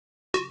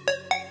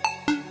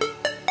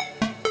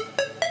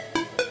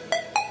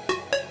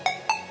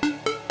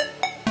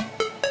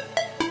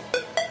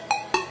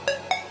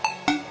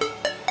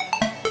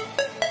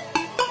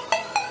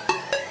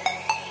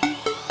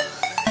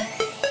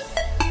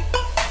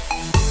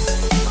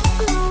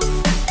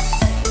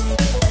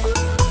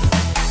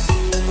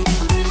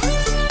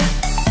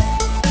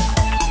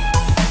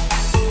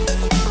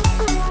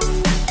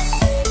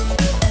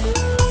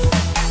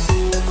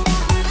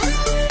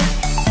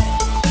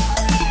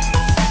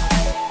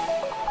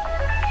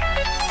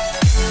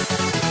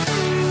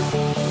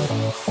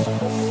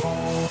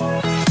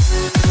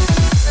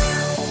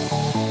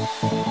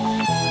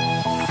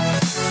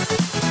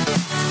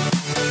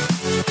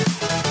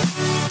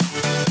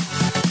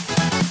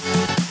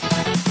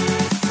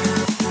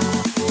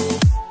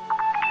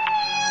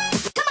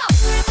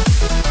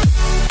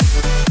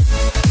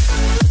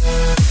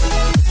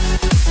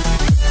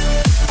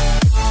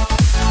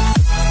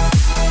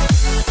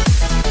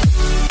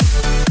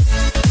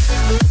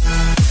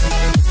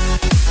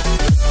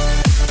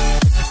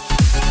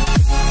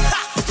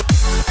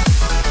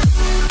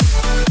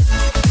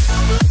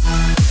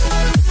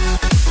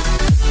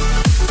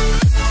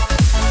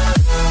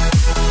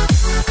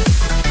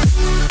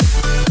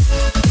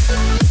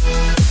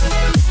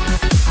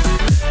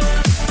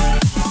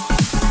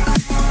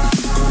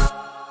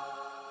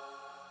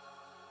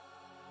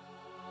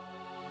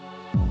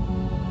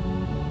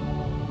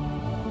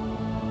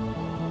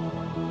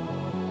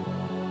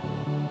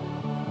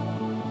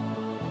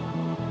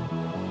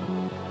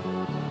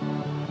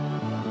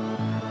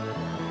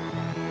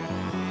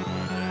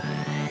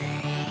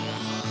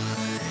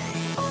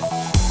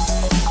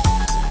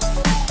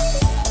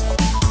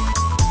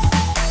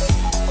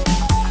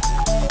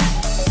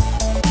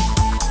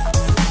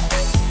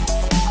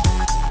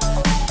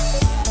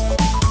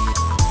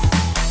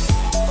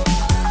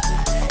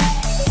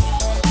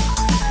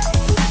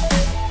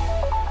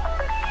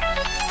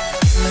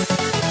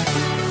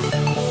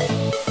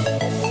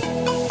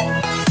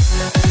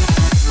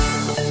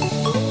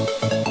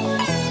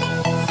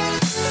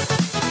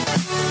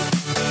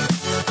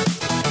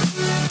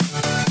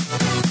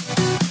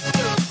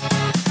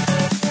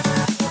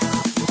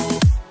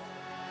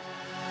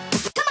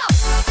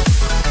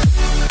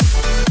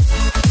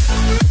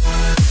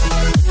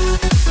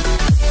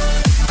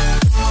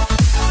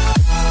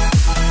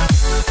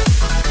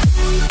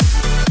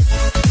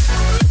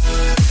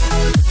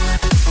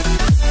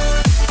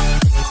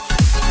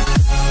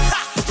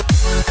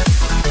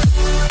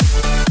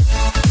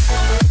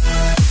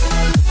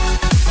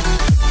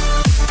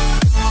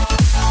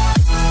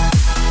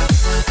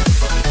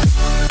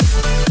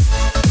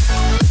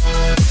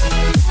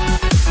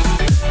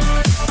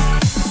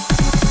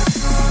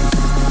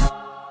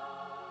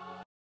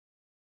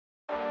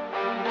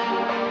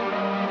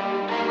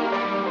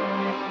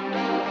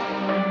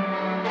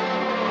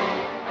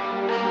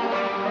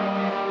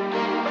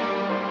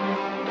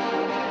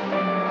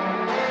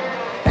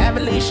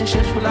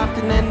relationships will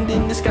often end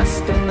in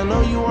disgust. And I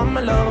know you are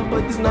my love,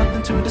 but there's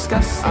nothing to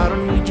discuss. I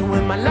don't need you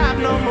in my life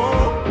no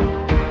more.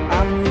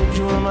 I don't need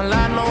you in my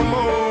life no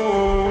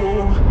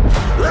more.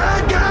 I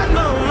got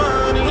no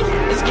money,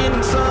 it's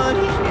getting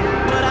sunny,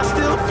 but I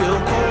still feel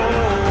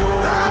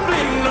cold. I've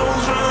been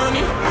nose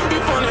running, you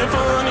funny, you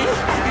going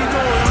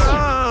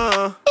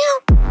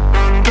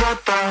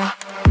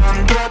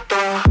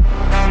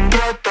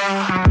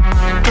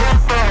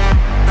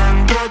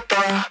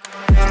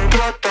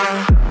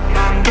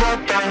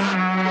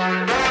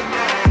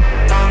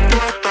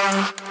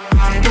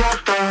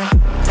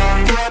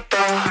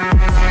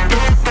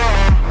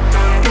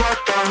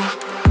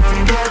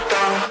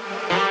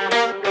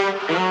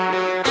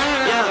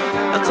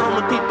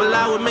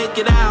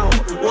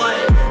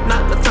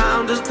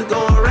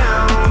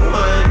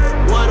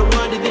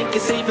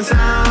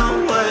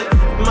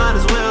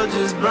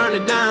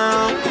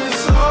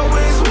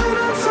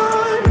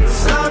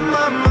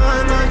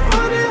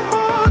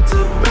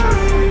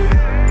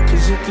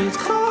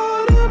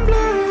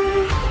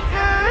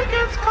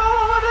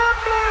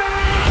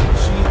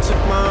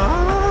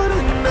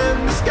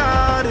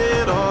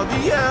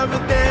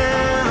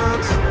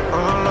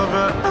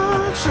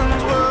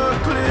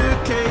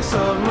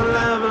of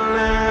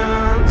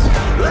malevolence.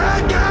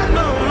 I got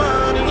no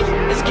money,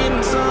 it's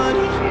getting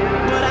sunny,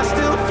 but I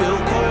still feel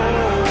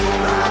cold.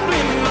 I've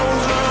been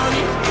nose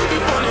running, you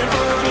funny,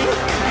 you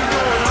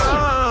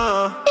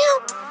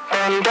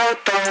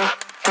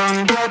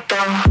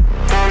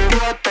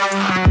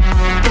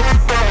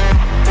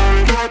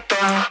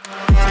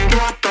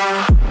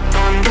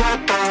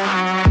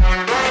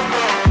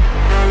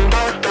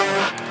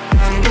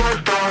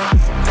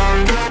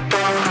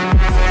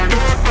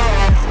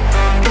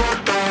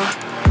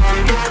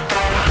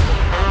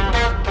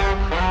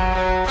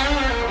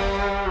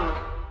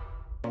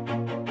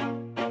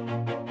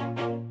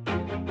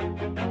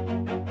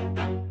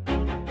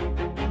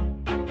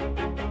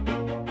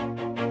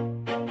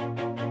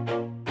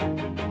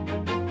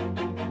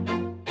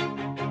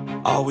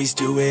Always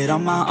do it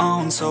on my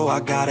own, so I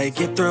gotta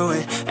get through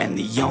it. And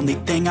the only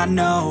thing I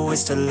know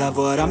is to love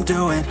what I'm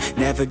doing.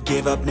 Never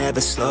give up,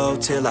 never slow,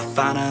 till I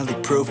finally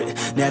prove it.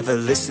 Never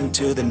listen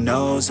to the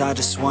no's, I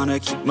just wanna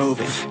keep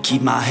moving.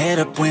 Keep my head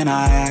up when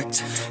I act,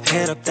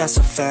 head up, that's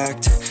a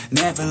fact.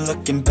 Never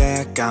looking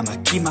back, I'ma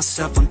keep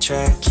myself on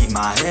track. Keep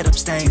my head up,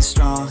 staying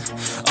strong,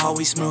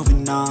 always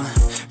moving on.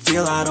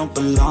 Feel I don't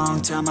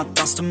belong, tell my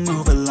thoughts to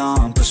move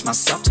along. Push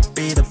myself to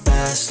be the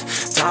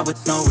best, die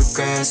with no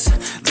regrets.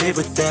 Live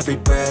with every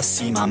breath,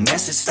 see my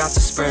message start to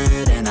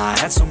spread. And I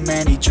had so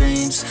many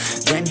dreams,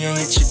 then you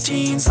hit your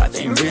teens. Life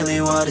ain't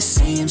really what it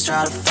seems,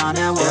 try to find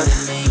out what it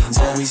means.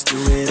 Always do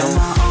it on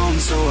my own,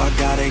 so I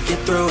gotta get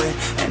through it.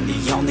 And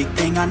the only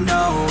thing I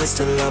know is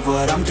to love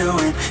what I'm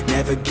doing.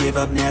 Never give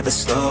up, never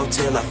slow,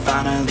 till I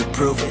finally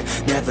prove it.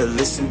 Never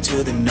listen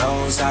to the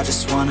no's, I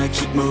just wanna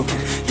keep moving.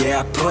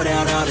 Yeah, I put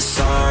out all this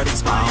art,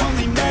 it's my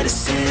only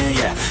medicine.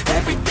 Yeah,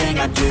 everything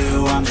I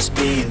do, I'm just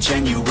being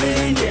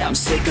genuine. Yeah, I'm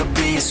sick of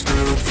being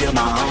screwed, feel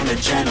my own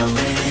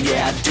adrenaline.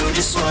 Yeah, I do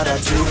just what I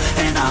do,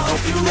 and I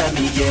hope you let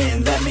me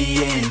in,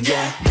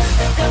 yeah.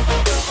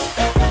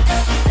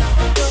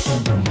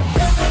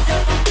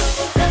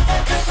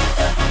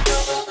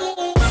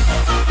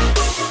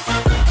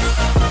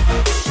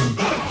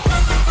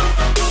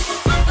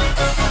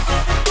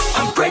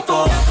 I'm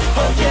grateful,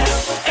 oh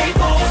yeah,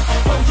 able,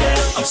 oh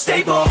yeah, I'm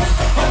stable,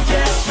 oh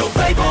yeah, no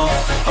label,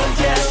 oh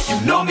yeah,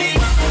 you know me,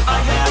 I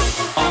have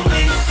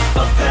only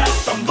a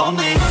path, I'm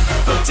lonely,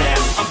 but damn,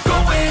 I'm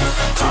going to win.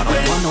 I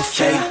don't want no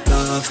fake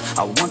love,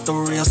 I want the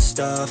real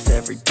stuff.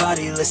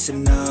 Everybody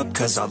listen up,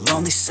 cause I'll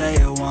only say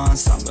it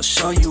once. I'm gonna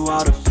show you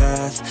all the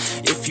path,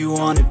 if you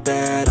want it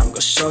bad. I'm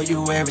gonna show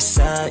you where it's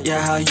at,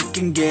 yeah, how you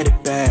can get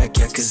it back.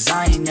 Yeah, cause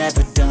I ain't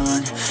never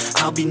done,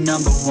 I'll be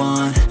number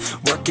one.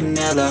 Working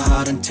hella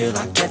hard until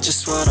I get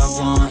just what I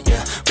want,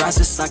 yeah.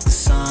 Rises like the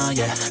sun,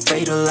 yeah,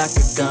 fatal like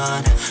a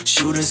gun.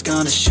 Shooters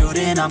gonna shoot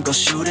and I'm gonna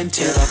shoot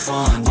until I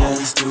won, yeah.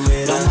 Always do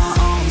it on my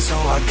own, so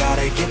I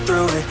gotta get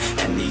through it.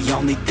 And the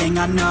only thing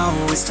I know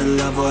is to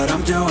love what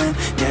I'm doing.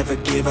 Never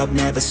give up,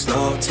 never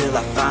slow, till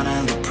I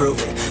finally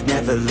prove it.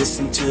 Never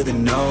listen to the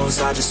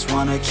no's, I just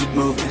wanna keep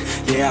moving.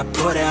 Yeah, I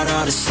put out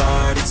all this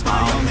art, it's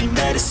my only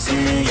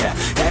medicine. Yeah,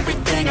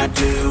 everything I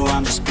do,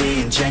 I'm just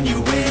being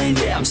genuine.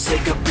 Yeah, I'm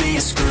sick of being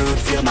screwed,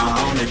 feel my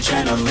own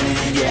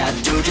adrenaline. Yeah,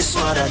 I do just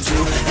what I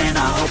do, and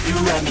I hope you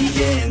let me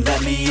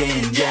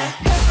in, yeah.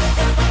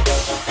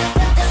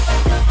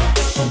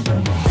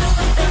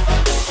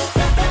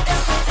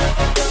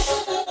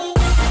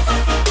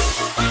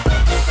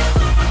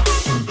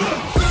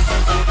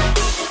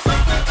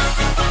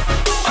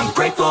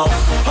 Grateful,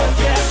 oh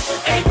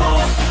yeah, able,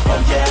 oh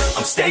yeah,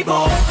 I'm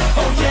stable,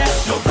 oh yeah,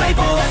 no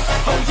label,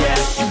 oh yeah,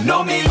 you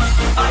know me,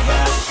 I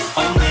have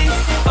only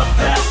a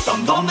path,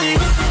 I'm lonely,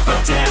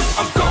 but damn,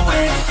 I'm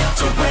going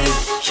to win,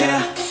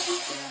 yeah.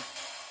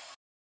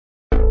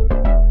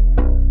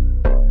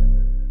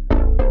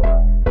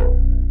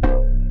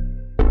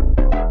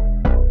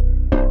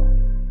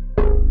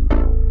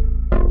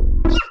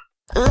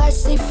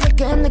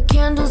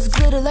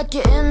 feel like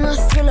you're in a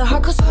thriller,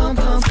 heart goes pum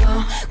pum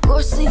pum.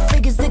 Ghostly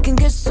figures, they can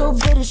get so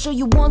bitter. Sure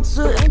you want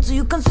to until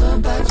you can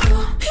turn back.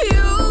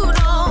 You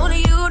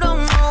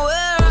don't know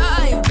where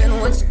I've been,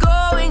 what's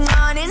going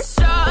on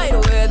inside,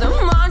 where the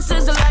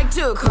monsters like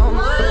to come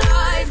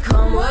alive,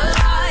 come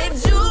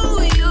alive. Do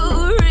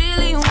you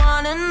really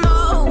wanna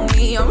know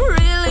me? I'm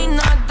really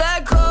not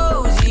that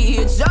cozy.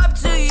 It's up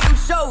to you,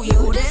 so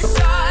you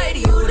decide,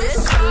 you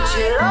decide. Would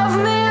you love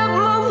me at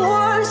my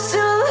worst,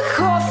 till the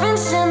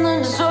coffin's in the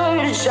dirt?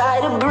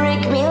 Try to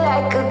break me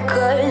like a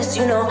curse,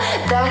 you know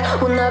that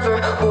will never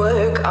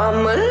work.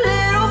 I'm a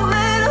little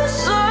bit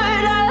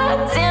absurd, I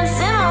like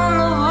dancing on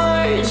the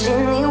verge.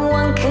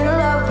 Anyone can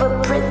love a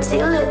pretty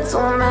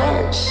little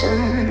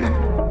mansion,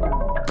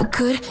 but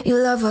could you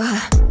love a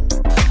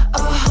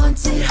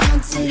haunted,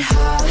 haunted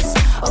house?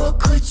 Or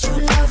could you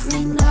love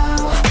me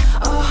now?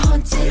 A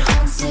haunted,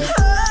 haunted,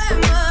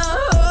 I'm a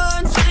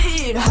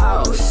haunted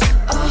house.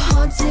 A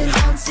haunted,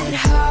 haunted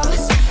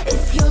house.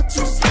 If you're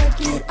too scared,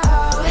 get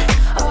out.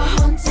 A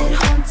haunted,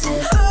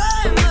 haunted,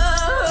 I'm a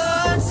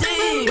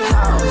haunted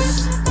house.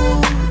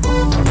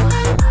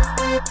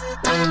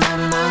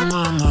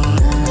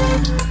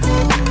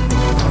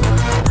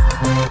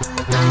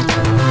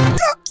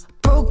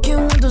 Broken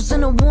windows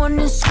and a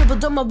warning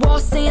scribbled on my wall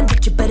saying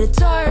that you better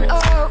turn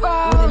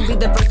around. Wouldn't be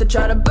the first to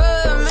try to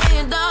burn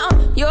me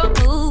down. Your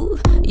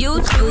move,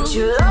 you too. Would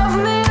you love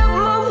me at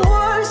my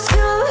worst,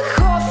 till the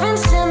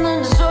coffin's in the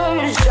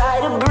dirt? Try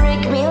to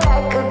break me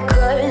like a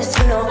curse,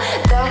 you know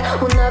that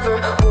will never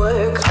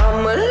work.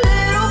 I'm a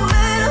little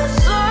bit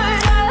absurd,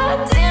 I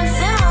like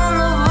dancing on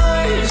the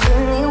verge.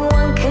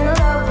 Anyone can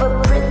love a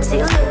pretty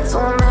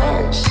little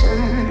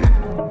mansion,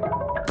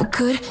 but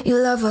could you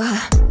love a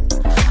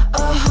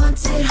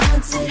haunted,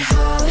 haunted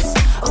house?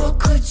 Or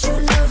could you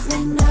love me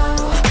now?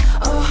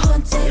 A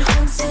haunted,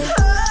 haunted,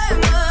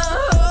 I'm a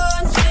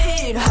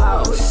haunted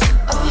house.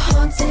 A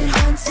haunted,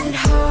 haunted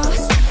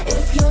house.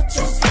 If you're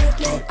just scared,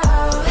 get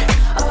out.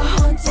 A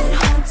haunted,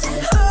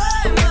 haunted,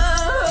 I'm a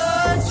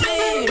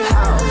haunted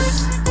house.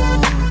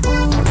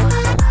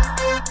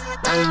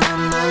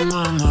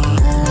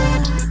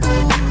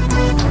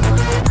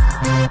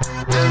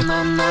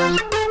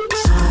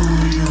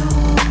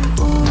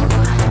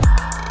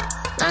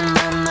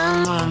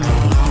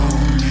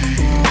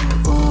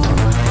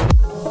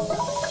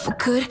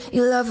 Could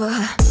you love a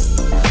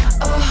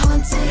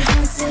haunted,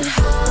 haunted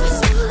house?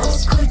 Or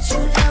could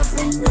you love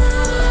me now?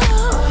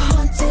 A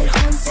haunted,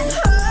 haunted,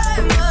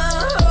 I'm a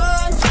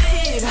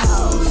haunted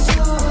house. A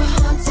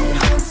haunted,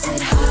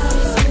 haunted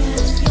house.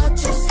 If you're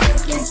just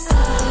scared,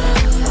 out.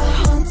 A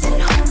haunted,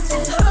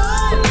 haunted,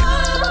 I'm a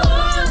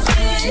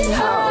haunted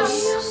house.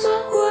 My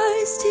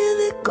words till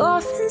the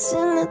coffin's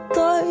in the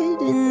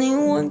dirt.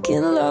 Anyone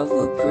can love a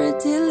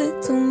pretty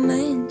little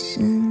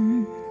mansion.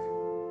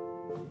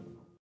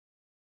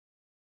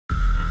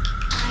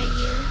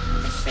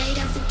 Afraid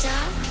of the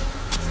dark?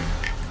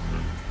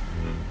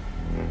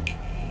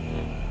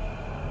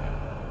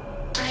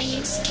 Are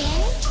you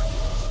scared?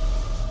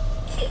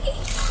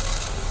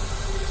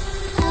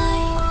 I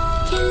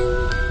can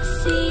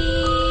see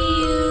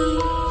you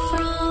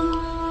from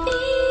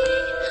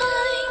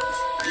behind.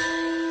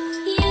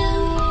 You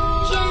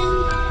can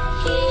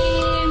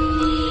hear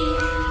me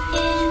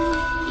in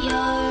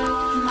your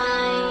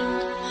mind.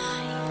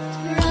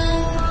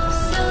 Run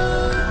so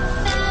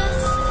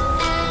fast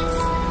as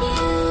you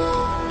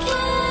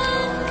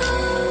can go.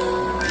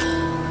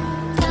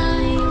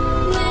 Time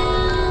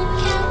will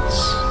catch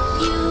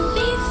you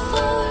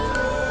before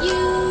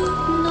you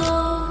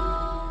know.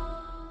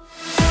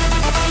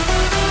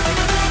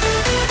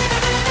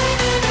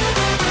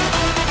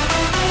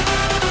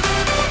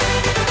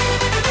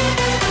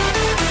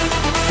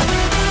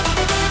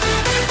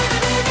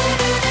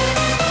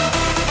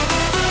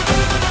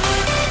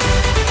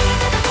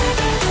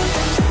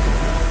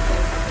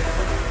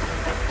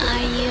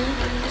 Are you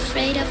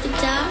afraid of the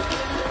dark?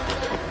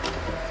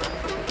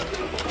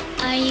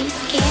 Are you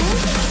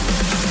scared?